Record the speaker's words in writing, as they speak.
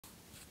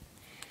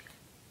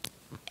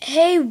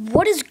Hey,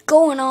 what is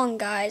going on,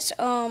 guys?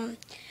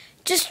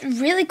 Just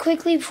really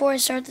quickly before I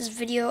start this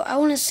video, I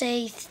want to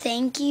say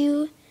thank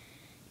you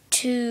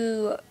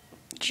to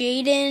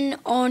Jaden,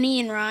 Ani,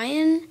 and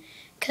Ryan,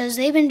 because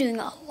they've been doing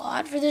a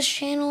lot for this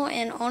channel,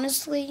 and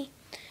honestly,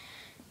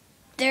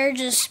 they're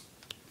just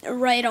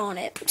right on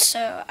it.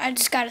 So I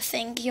just got to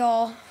thank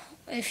y'all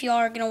if y'all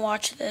are going to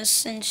watch this,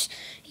 since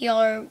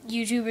y'all are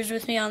YouTubers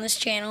with me on this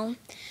channel.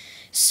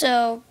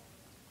 So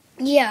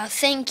yeah,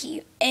 thank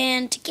you.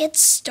 And to get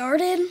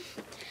started,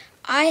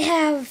 I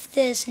have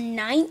this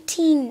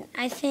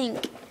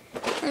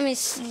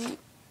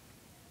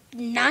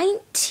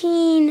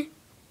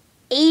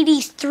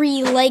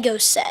 1983 Lego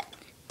set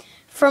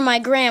from my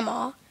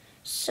grandma.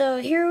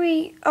 So here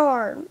we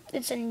are.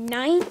 It's a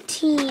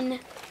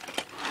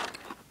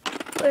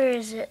where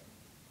is it?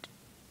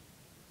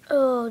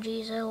 Oh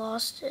geez, I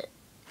lost it.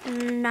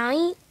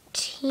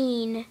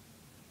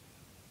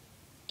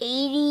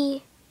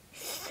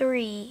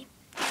 1983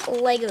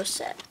 Lego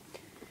set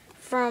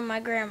from my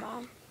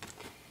grandma.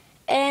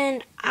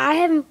 And I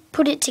haven't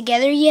put it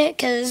together yet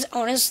because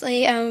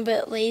honestly I'm a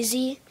bit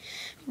lazy.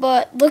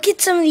 But look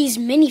at some of these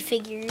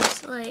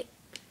minifigures. Like,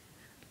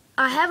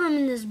 I have them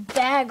in this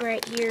bag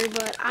right here,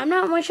 but I'm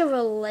not much of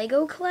a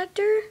Lego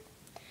collector.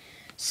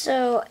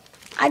 So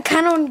I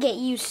kind of want to get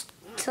used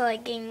to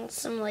like getting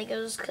some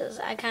Legos because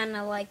I kind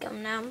of like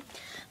them now.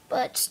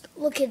 But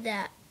look at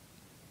that.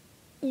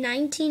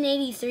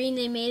 1983, and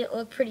they made it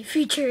look pretty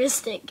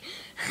futuristic.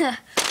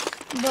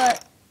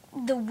 But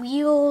the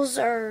wheels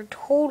are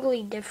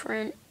totally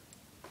different.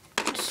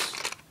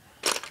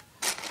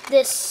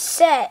 This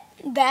set,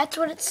 that's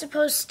what it's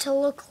supposed to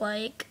look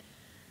like.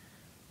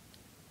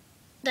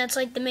 That's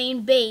like the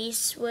main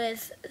base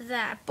with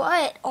that.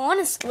 But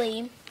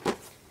honestly,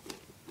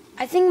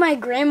 I think my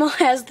grandma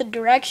has the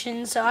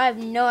directions, so I have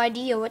no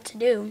idea what to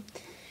do.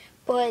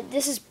 But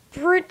this is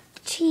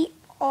pretty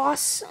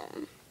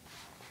awesome.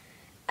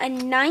 A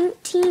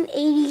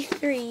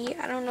 1983,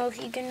 I don't know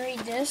if you can read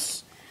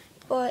this,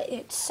 but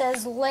it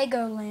says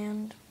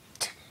Legoland.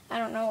 I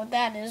don't know what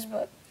that is,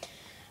 but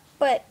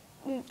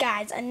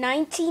guys, a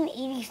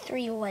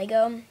 1983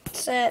 Lego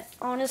set,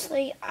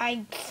 honestly,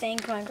 I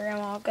thank my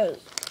grandma because,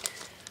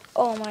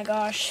 oh my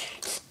gosh,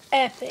 it's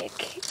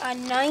epic. A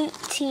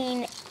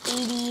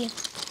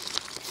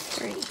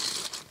 1983.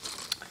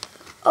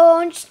 Oh,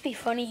 and just be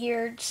funny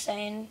here, just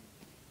saying,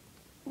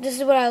 this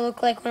is what I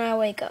look like when I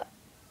wake up.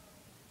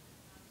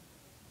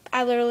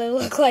 I literally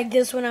look like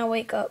this when I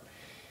wake up.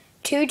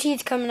 2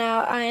 teeth coming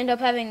out. I end up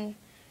having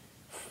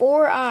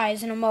 4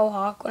 eyes and a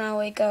mohawk when I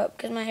wake up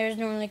because my hair is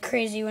normally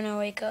crazy when I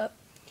wake up.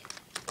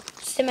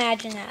 Just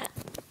imagine that.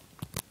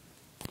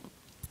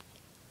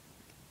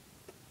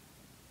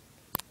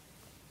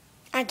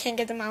 I can't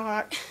get the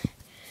mohawk.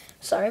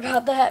 Sorry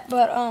about that,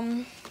 but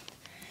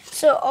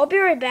so I'll be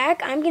right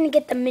back. I'm gonna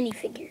get the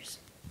minifigures.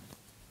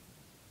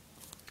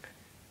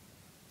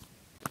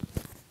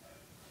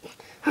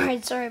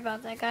 Alright, sorry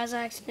about that, guys.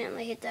 I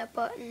accidentally hit that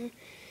button.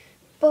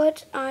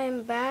 But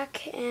I'm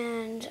back,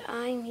 and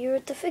I'm here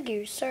with the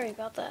figures. Sorry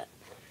about that.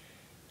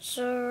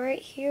 So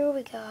right here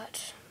we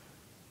got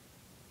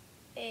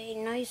a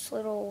nice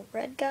little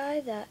red guy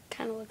that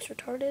kind of looks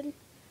retarded.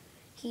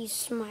 He's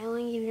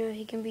smiling, even though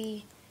he can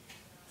be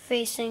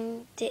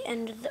facing the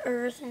end of the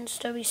earth and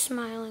still be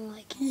smiling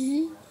like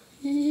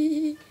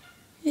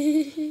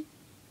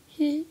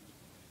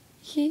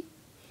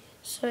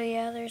So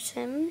yeah, there's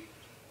him.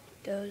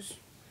 Goes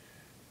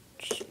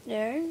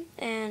there.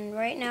 And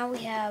right now we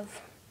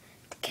have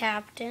the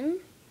captain,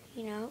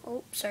 you know.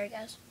 Oh, sorry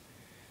guys.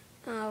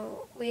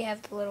 We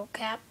have the little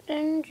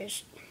captain,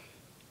 just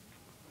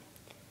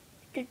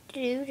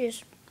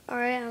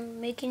alright, I'm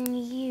making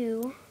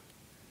you.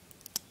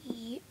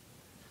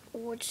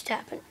 What just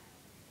happened?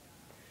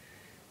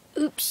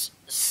 Oops,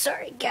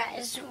 sorry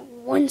guys,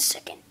 1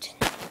 second.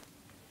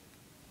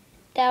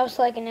 That was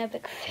like an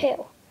epic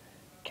fail.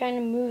 Trying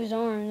to move his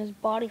arm and his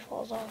body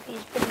falls off.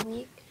 He's pretty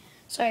weak.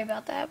 Sorry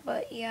about that,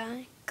 but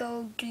yeah,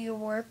 go do your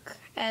work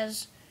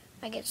as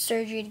I get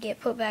surgery to get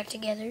put back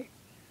together.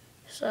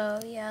 So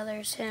yeah,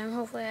 there's him.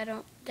 Hopefully I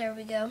don't, there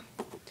we go.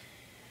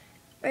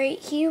 Right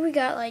here we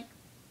got like,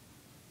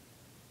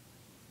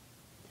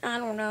 I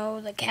don't know,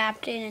 the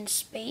captain in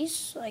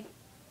space, like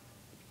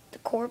the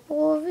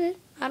corporal of it.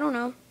 I don't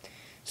know,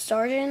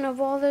 sergeant of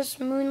all this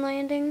moon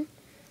landing.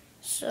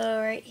 So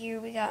right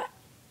here we got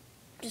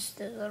just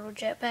the little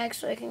jetpack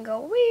so I can go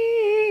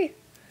wee.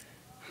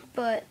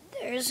 But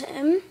there's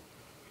him.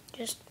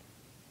 Just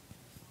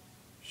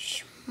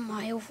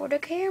smile for the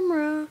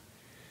camera.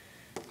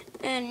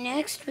 And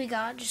next we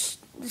got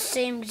just the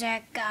same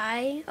exact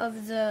guy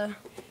of the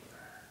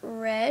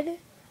red,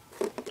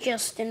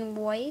 just in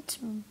white.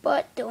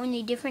 But the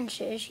only difference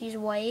is he's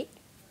white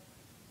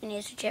and he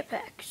has a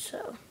jetpack.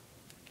 So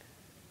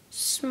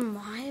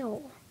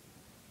smile.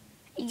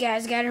 You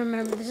guys gotta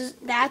remember,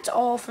 that's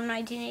all from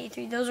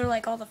 1983. Those are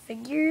like all the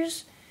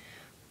figures.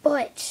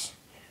 But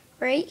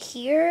right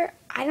here,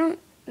 I don't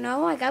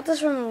know. I got this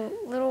from a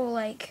little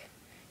like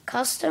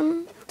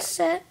custom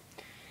set.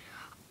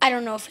 I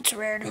don't know if it's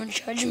rare, don't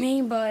judge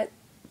me, but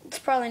It's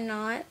probably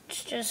not.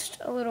 It's just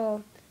a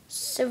little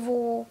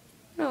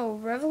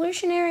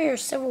revolutionary or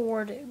Civil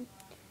War dude.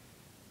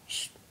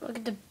 Look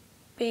at the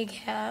big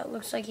hat.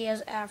 Looks like he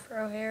has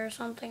afro hair or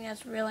something.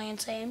 That's really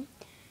insane.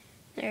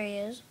 There he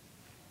is.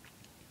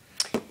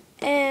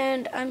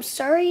 And I'm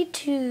sorry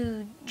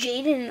to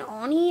Jaden and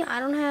Ani. I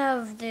don't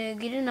have the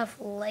good enough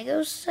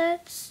Lego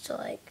sets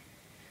to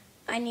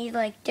I need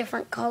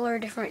different color,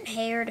 different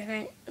hair,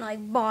 different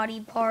body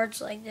parts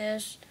like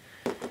this.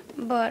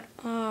 But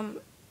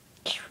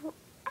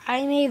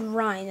I made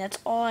Ryan. That's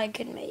all I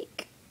could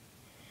make.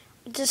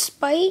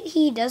 Despite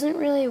he doesn't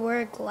really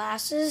wear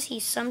glasses, he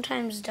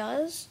sometimes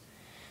does.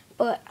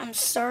 But I'm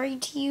sorry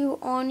to you,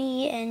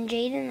 Ani and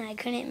Jaden, I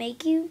couldn't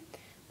make you.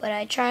 But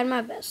I tried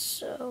my best,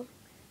 so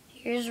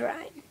here's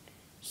Ryan.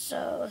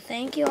 So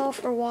thank you all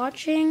for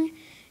watching,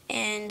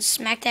 and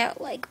smack that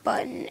like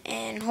button.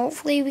 And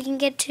hopefully we can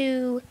get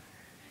to,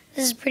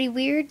 this is pretty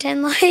weird,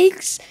 10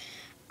 likes.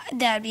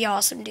 That'd be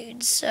awesome,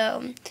 dudes.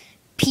 So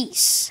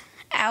peace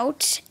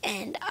out,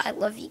 and I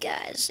love you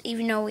guys.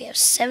 Even though we have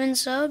 7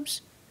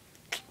 subs,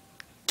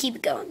 keep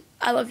it going.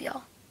 I love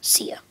y'all.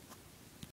 See ya.